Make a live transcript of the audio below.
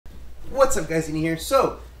What's up, guys? NiNi here.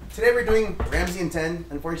 So today we're doing Ramsay and 10.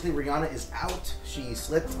 Unfortunately, Rihanna is out. She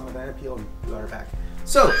slipped on a banana peel and we got her back.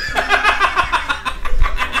 So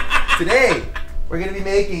today we're gonna be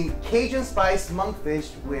making Cajun-spiced monkfish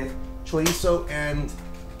with chorizo and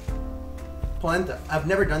polenta. I've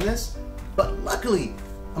never done this, but luckily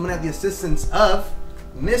I'm gonna have the assistance of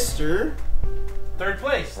Mr. Third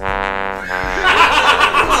place. Come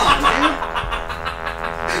on,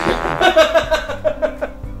 dude.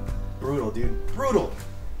 Brutal, dude. Brutal.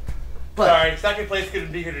 But sorry, second place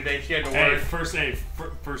couldn't be here today. She had to work. First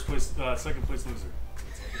place, second place loser.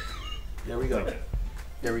 There we go.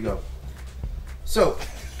 There we go. So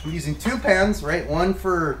I'm using 2 pans, right? One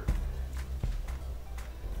for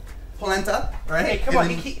polenta, right? Hey, come on.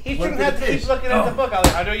 He shouldn't have to keep looking at the book.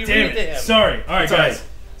 I know you read it to him. Sorry. All right, It's guys. alright.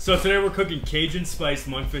 So today we're cooking Cajun-spiced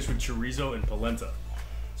monkfish with chorizo and polenta.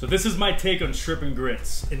 So this is my take on shrimp and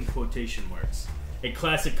grits, in quotation marks. A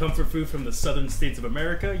classic comfort food from the southern states of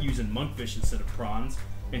America, using monkfish instead of prawns,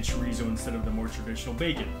 and chorizo instead of the more traditional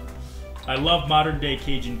bacon. I love modern day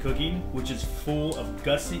Cajun cooking, which is full of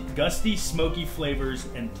gusty, smoky flavors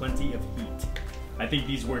and plenty of heat. I think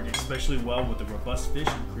these work especially well with the robust fish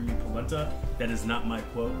and creamy polenta. That is not my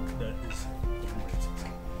quote, that is...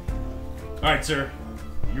 Alright, sir.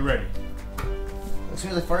 You ready? As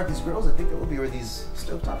soon as I fire up these grills, I think it will be where these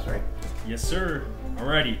stovetops, right? Yes, sir.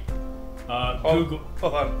 Alrighty. Google.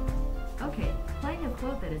 Hold on. Okay, playing a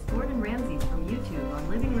quote that is Gordon Ramsay's from YouTube on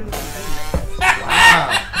Living Room TV.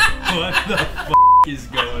 Wow. What the f is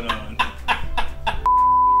going on?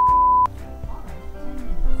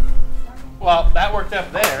 Well, that worked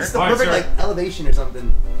up there. It's the Alright, perfect sir. like elevation or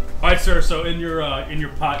something. Alright, sir. So in your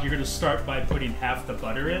pot, you're gonna start by putting half the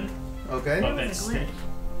butter in Okay. of There that was a stick.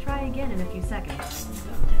 glitch. Try again in a few seconds.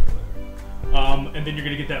 And then you're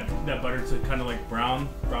gonna get that butter to kind of like brown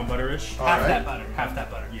butterish. All Half right. that butter. Half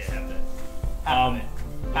that butter. Yeah, half that. Half of it.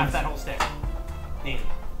 Half that whole stick. NiNi.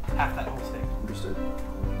 Half that whole stick. Understood.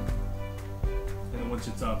 And then once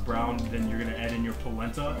it's brown, then you're gonna add in your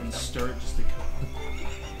polenta and stir it just to coat.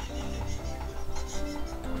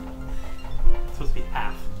 It's supposed to be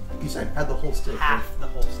half. You said add the whole stick. Half the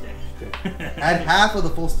whole stick. Right? Okay. Add half of the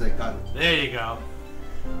full stick. Got it. There you go.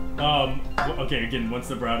 Okay, again, once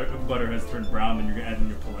the butter has turned brown, then you're gonna add in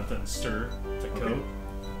your polenta and stir to coat.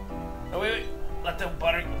 Oh, wait. Let the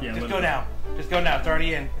butter Yeah, just let go it- down. Just go now. It's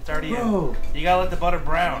already in. It's already Bro. in. You gotta let the butter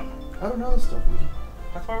brown. I don't know this stuff, man.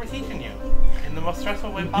 That's why we're teaching you. In the most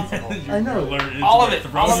stressful way possible. I know. All of it.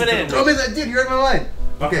 All of it in. Throw me that, dude. You read my mind.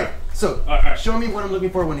 Okay. Okay. So Alright. show me what I'm looking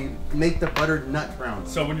for when you make the butter nut brown.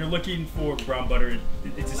 So when you're looking for brown butter,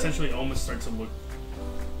 it's essentially almost starts to look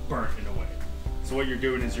burnt in a way. So what you're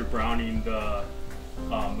doing is you're browning the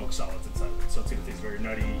milk solids inside of it. So it's gonna taste very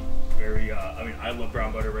nutty, very. I mean, I love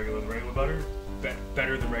brown butter, regular butter,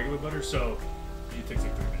 better than regular butter. So it takes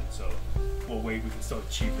like 3 minutes. So we'll wait. We can still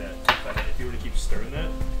achieve that. But if you were to keep stirring that,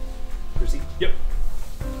 Proceed. yep.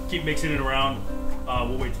 Keep mixing it around.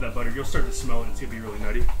 We'll wait till that butter. You'll start to smell it. It's gonna be really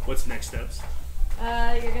nutty. What's next steps?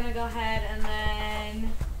 You're gonna go ahead and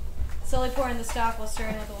then slowly pour in the stock while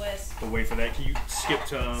stirring with a whisk. We'll wait for that. Can you skip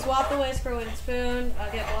to? Swap the whisk for a wooden spoon.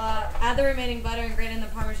 Add the remaining butter and grate in the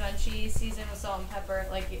Parmesan cheese. Season with salt and pepper.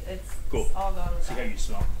 Like it's Cool. all gone with See how that. you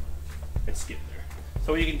smell. Let's skip there.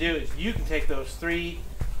 So what you can do is you can take those 3,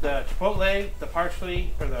 the chipotle, the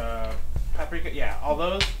parsley, or the paprika, yeah, all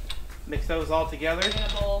those, mix those all together, In a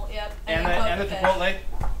bowl. Yep. and then the coat fish.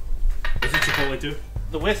 chipotle. Is it Chipotle too?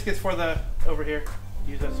 The whisk is for the, over here,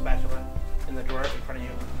 use a spatula in the drawer in front of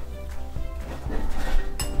you.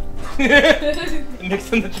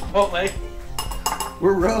 Mix in the chipotle,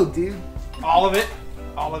 We're rogue, dude. all of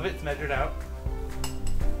it's measured out.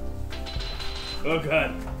 Oh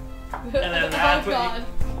god. And then that's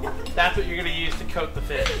what you're gonna use to coat the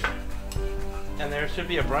fish. And there should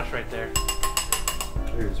be a brush right there.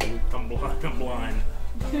 There it is, right? I'm blind.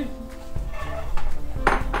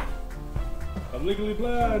 I'm legally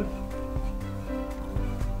blind.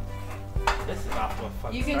 This is off to a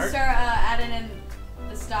fun You can start. start adding in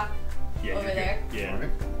the stock Yeah, over you're there. good. Yeah. Alright.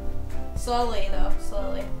 Slowly though,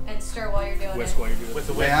 slowly, and stir while you're doing Whisk it. while you do it. With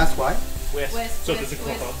the May I whisk. ask why? Whisk. Whisk, So whisk, does it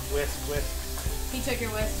clump whisk. up? Whisk, whisk. He took your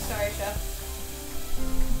whisk. Sorry, chef.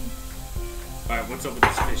 Alright, what's up with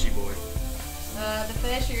this fishy boy? The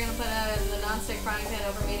fish you're gonna put in the non-stick frying pan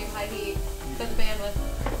over medium-high heat. Cook the pan with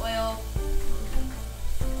oil.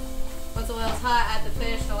 Once the oil's hot, add the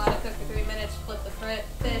fish. Allow it to cook for 3 minutes. Flip the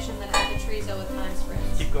fish, and then add the chorizo with thyme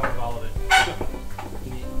spritz. Keep going with all of it. Yeah.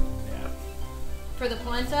 For the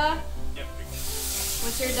polenta, Yep.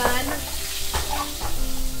 once you're done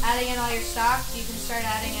adding in all your stock, you can start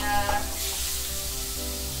adding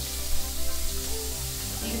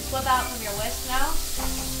flip out from your whisk now.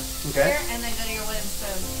 Okay. Here, and then go to your wooden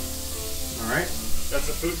spoon. All right.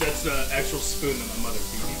 That's a food. That's the actual spoon that my mother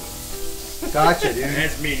feed me with. Gotcha, dude. It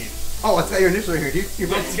has meaning. Oh, it's got your initial right here, dude.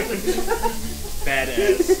 Your Let's go.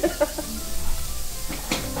 Badass.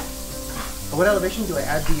 What elevation do I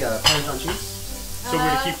add the Parmesan cheese? So we're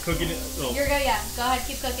gonna keep cooking it. Oh. You're good, yeah. Go ahead,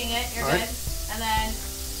 keep cooking it. You're All good. right. And then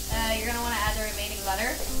you're gonna want to add the remaining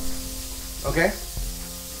butter. Okay.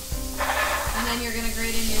 And then you're gonna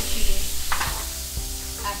grate in your cheese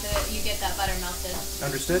after you get that butter melted.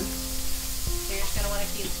 Understood. So you're just gonna want to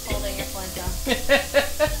keep folding your polenta.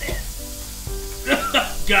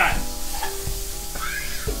 God.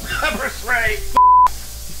 Pepper spray.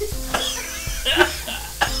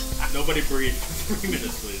 Nobody breathe. 3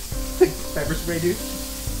 minutes, please. Pepper spray, dude.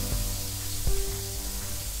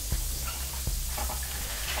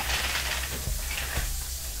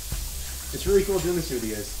 It's really cool doing this with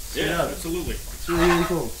you guys. Straight Yeah, up. absolutely. It's really, really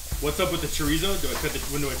cool. What's up with the chorizo?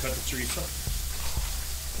 When do I cut the chorizo?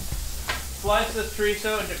 Slice the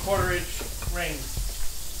chorizo into 1/4-inch rings.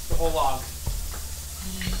 The whole log.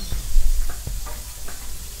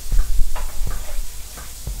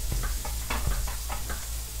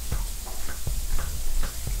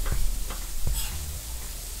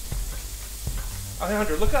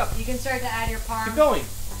 Alejandro, look up. You can start to add your parm. Keep going.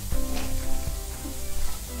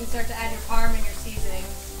 You can start to add your parm and your seasoning.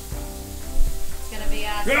 It's gonna be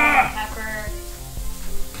salt, pepper.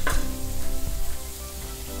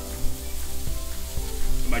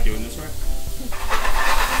 Am I doing this right?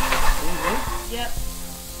 Yep.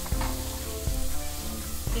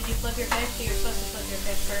 Did you flip your fish? You were supposed to flip your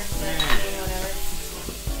fish first, but whatever.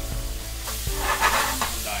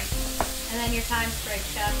 Dying. And then your time sprig,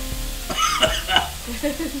 chef.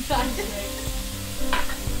 Time sprig.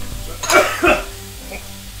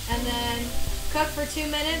 And then cook for 2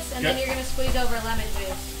 minutes, and then you're gonna squeeze over lemon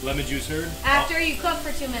juice. Lemon juice here? After you cook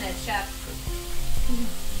for 2 minutes, chef.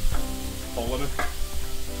 Whole lemon?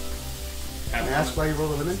 Can I ask why you roll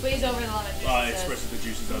the lemon? Squeeze over the lemon juice. It expresses the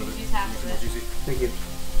juices out of it. Use half Makes of more it. juicy. Thank you.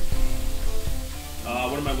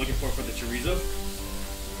 What am I looking for the chorizo?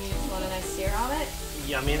 You just want a nice sear on it.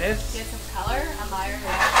 Yumminess. Get some color. Admire your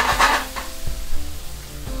reaction.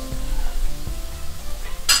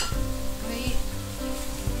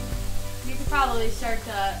 You could probably start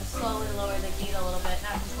to slowly lower the heat a little bit,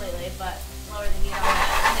 not completely, but lower the heat on it,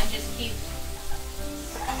 and then just keep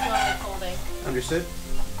slowly folding. Understood.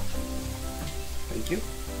 Thank you.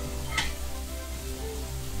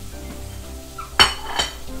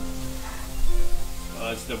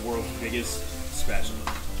 It's the world's biggest spatula.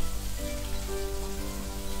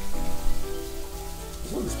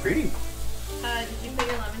 This one is pretty. Did you put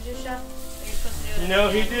your lemon juice, chef? Are you supposed to do it? No,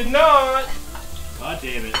 he did not. God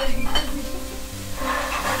damn it. Lemon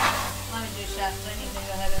juice, chef. So I need to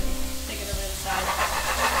go ahead and take it over to the side.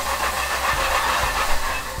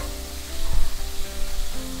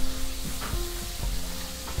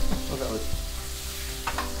 Oh, that was.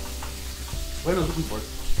 What am I looking for?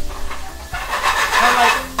 Kind of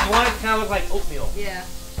like, you want it to kind of look like oatmeal. Yeah.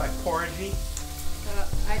 Like porridgey. So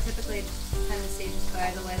I typically tend to stage this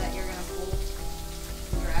by the way that you're gonna pull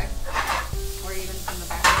from your egg, or even from the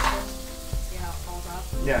back of it. See how it falls off.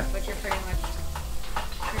 Yeah. But you're pretty much.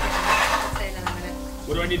 I'll say that in a minute.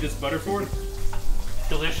 What do I need this butter for?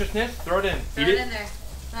 Deliciousness. Throw it in. Throw Eat it it? in there.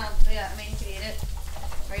 Yeah, I mean you could eat it,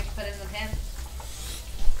 or you can put it in the pan.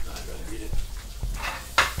 I'd rather eat it.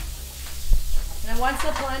 And then once the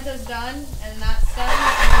polenta's done and that's done,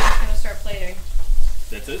 you're just gonna start plating.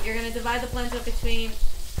 That's it? You're gonna divide the polenta between,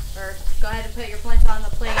 or go ahead and put your polenta on the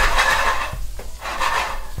plate.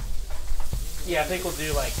 Yeah, I think we'll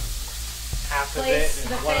do like half of Place it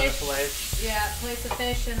the and one of the fish. fillets. Yeah, place the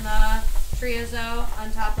fish and the chorizo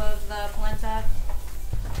on top of the polenta.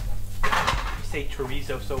 You say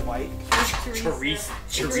chorizo so white. Chorizo.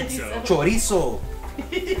 Chorizo. Chorizo.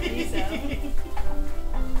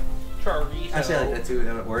 Chorizo. Actually, I like that too.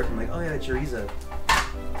 That at work, I'm like, oh yeah, the chorizo.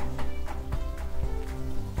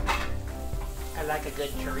 I like a good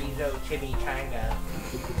chorizo chimichanga.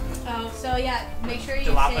 Oh, so yeah, make sure you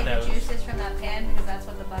save the Jalapenos. juices from that pan because that's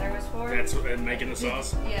what the butter was for. That's what, and making the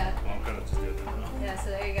sauce? Yeah. Well, I'm kind of just doing that now. Yeah, so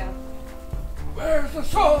there you go. Where's the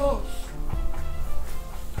sauce?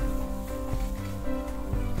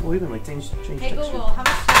 Well, even like change Hey texture. Google, how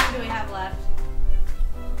much time do we have left?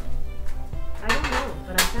 I don't know,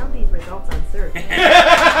 but I found these results on search.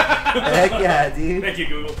 Heck yeah, dude. Thank you,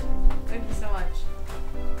 Google. Thank you so much.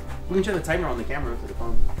 We can show the timer on the camera for the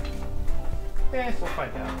phone. Yes, we'll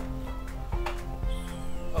find out.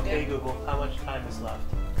 Okay, Yeah. Google, how much time is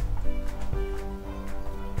left?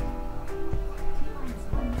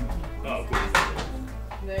 Oh, cool.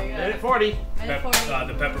 There you go. Minute 40. Minute 40.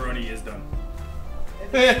 The pepperoni is done.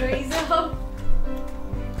 The chorizo.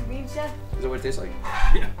 Green chef. Is that what it tastes like?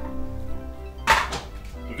 Yeah.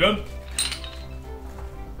 You good?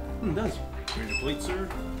 It does. Here's your plate, sir.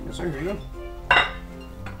 Yes, sir. Here you go.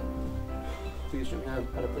 Please show me how to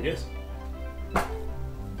plate Yes.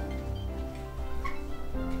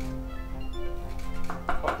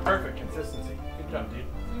 Oh, perfect consistency. Good job, dude.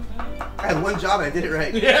 I had one job and I did it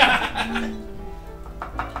right. Yeah.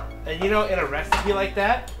 And you know, in a recipe like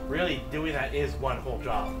that, really doing that is one whole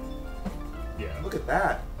job. Yeah. Look at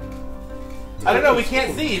that. I don't know. We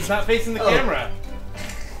can't see. It's not facing the camera.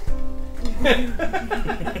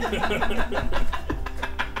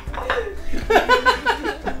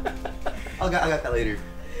 I got that later.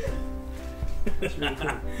 That's really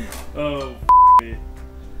cool. Oh,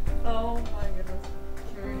 Oh my goodness.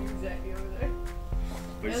 You're exactly over there.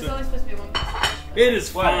 Wait, It was so- only supposed to be one. it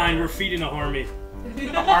is What? fine. We're feeding a harmy.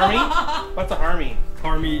 Army? What's a army?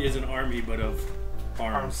 Harmy is an army, but of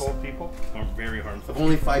arms. Harmful people? Very harmful.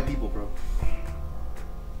 Only 5 people, bro.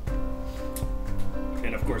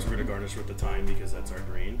 And of course, we're gonna garnish with the thyme because that's our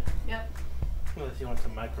green. Yep. Unless you want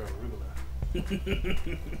some micro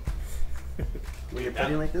arugula. When you're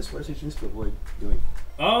plating like this, what are you supposed to avoid doing?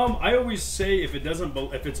 I always say if it doesn't,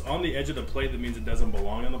 if it's on the edge of the plate, that means it doesn't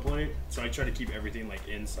belong on the plate. So I try to keep everything like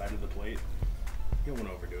inside of the plate. You don't want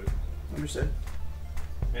to overdo it. Understood.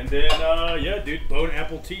 And then, yeah, dude, bone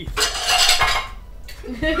apple teeth.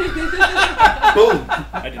 Boom!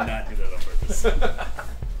 I did not do that on purpose.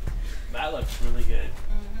 That looks really good.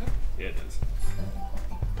 Yeah, it is.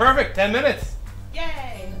 Perfect. 10 minutes.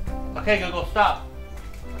 Yay! Okay, Google, stop.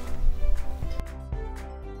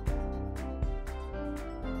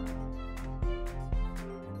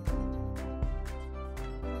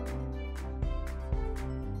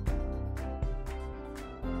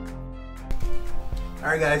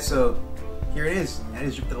 Alright guys, so here it is. That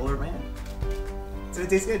is your little over my hand. So it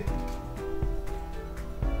tastes good.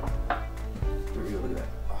 There we go, look at that.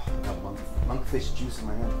 Oh, I got monkfish juice in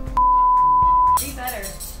my hand. Be better.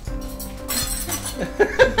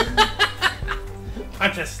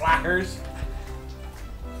 Bunch of slackers.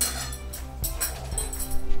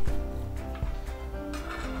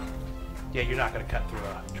 Yeah, you're not gonna cut through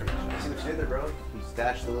a See chorizo. what you did there, bro? You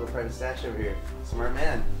stashed the little private stash over here. Smart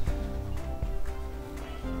man.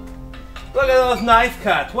 Look at those knife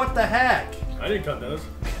cuts. What the heck? I didn't cut those.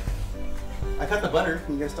 I cut the butter.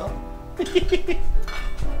 Can you guys tell?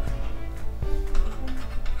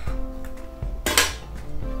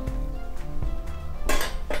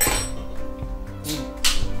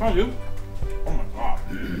 Come on, dude. Oh my god.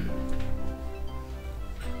 You're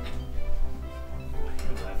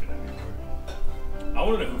laughing at me, bro. I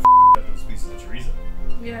want to know who cut those pieces of chorizo.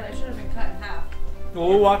 Yeah, they should have been cut in half. Well,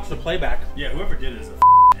 we'll watch the playback. Yeah, whoever did it is a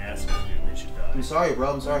asshole, dude. They should die. I'm sorry,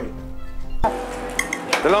 bro. I'm sorry.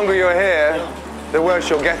 The longer you're here, the worse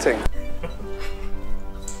you're getting.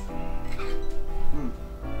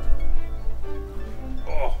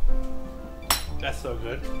 Oh, that's so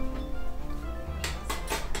good.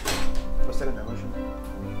 What's that in that motion?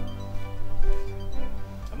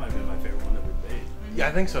 That might have been my favorite one that we've made. Yeah,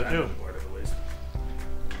 I think so too. Part of at least.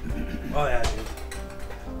 Oh yeah, dude.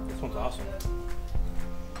 This one's awesome.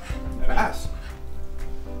 Fast.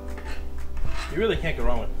 You really can't go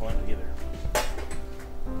wrong with polenta either.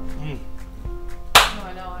 No,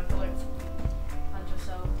 I know. I feel like I'm just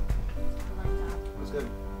so like that. That's good.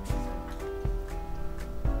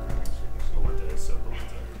 Polenta is so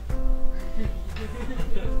polenta.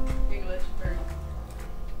 English or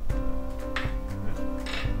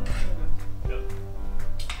Yep.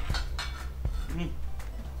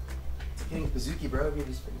 It's like getting bazooki, bro. You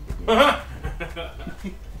just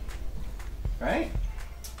right?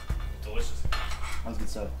 Delicious. That was good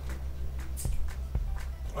stuff.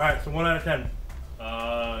 Alright, so 1 out of 10.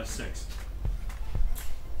 6.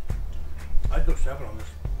 I'd go 7 on this.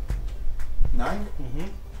 9? Mm-hmm.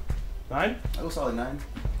 9? I go solid 9.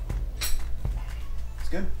 It's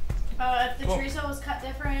good. if the Cool. chorizo was cut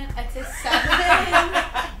different, I'd say 7.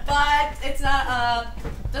 But it's not.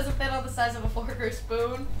 Doesn't fit on the size of a fork or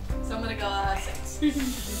spoon, so I'm gonna go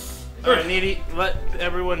 6. Alright, Needy, let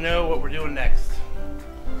everyone know what we're doing next.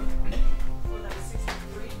 Well, that was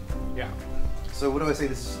 63. Yeah. So what do I say?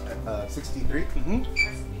 This is 63? Mm-hmm. Recipe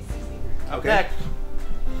 63. Up Okay. next.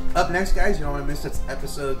 Up next, guys, you don't want to miss. That's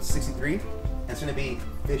episode 63. And it's going to be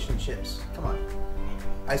fish and chips. Come on.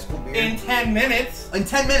 Ice cold beer. In 10 minutes. In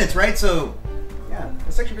 10 minutes, right? So, yeah,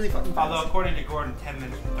 it's actually really fucking fast. Although, according to Gordon, 10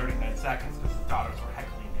 minutes and 39 seconds because his daughters were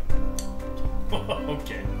heckling him.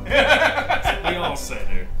 Okay. That's what we all say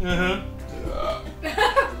there. Mm-hmm. Here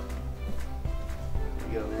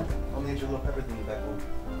we go. your little pepper thing back home.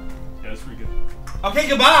 Yeah, that's pretty good. Okay,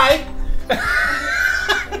 goodbye.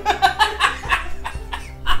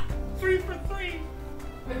 3 for 3.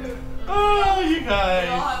 Oh, you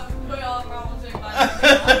guys. We all have problems saying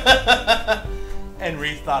bye. And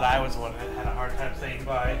Rhi thought I was the one that had a hard time saying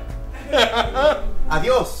bye.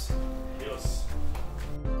 Adios.